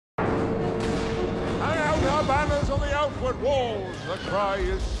our banners on the outward walls. The cry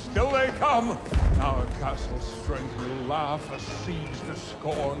is, still they come. Our castle's strength will laugh a siege to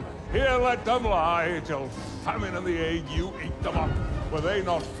scorn. Here let them lie, till famine and the ague eat them up. Were they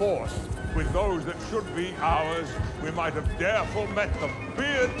not forced, with those that should be ours, we might have dareful met them,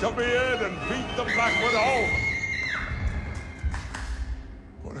 beard to beard, and beat them backward home.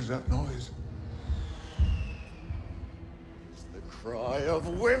 What is that noise? It's the cry of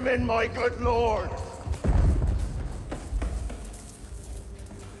women, my good lord!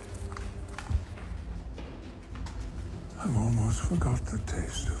 I've almost forgot the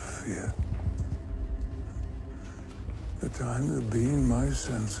taste of fear. The time the being my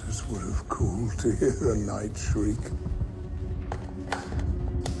senses would have cooled to hear a night shriek.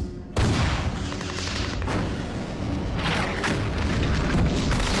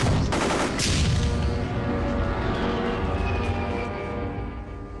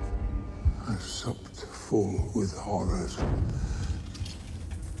 I've supped full with horrors,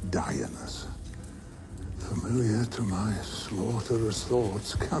 direness. Familiar to my slaughterous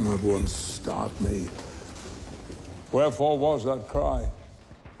thoughts, cannot once start me. Wherefore was that cry?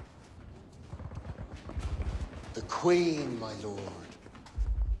 The Queen, my lord,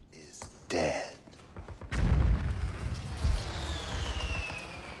 is dead.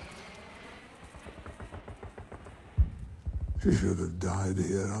 She should have died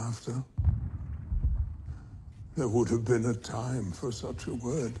hereafter. There would have been a time for such a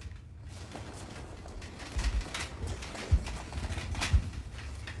word.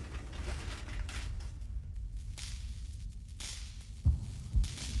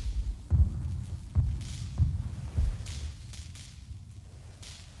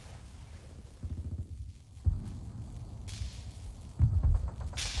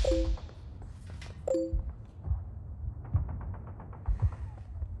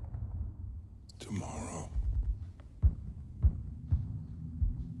 Tomorrow.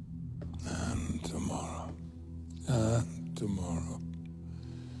 And tomorrow. And tomorrow.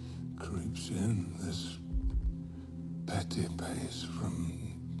 Creeps in this petty pace from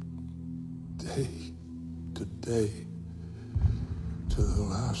day to day to the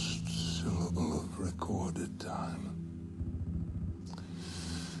last syllable of recorded time.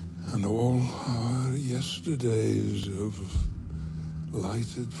 And all our yesterdays of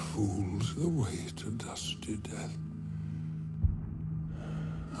lighted fools the way to dusty death.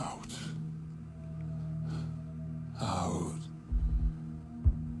 Out. Out.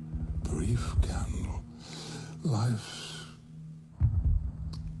 Brief candle. Life's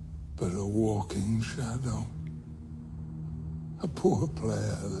but a walking shadow. A poor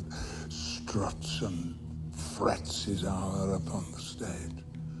player that struts and frets his hour upon the stage.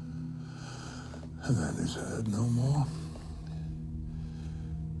 And then is heard no more.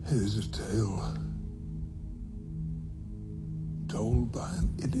 It is a tale told by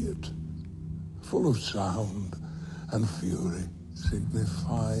an idiot, full of sound and fury,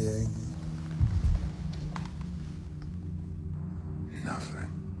 signifying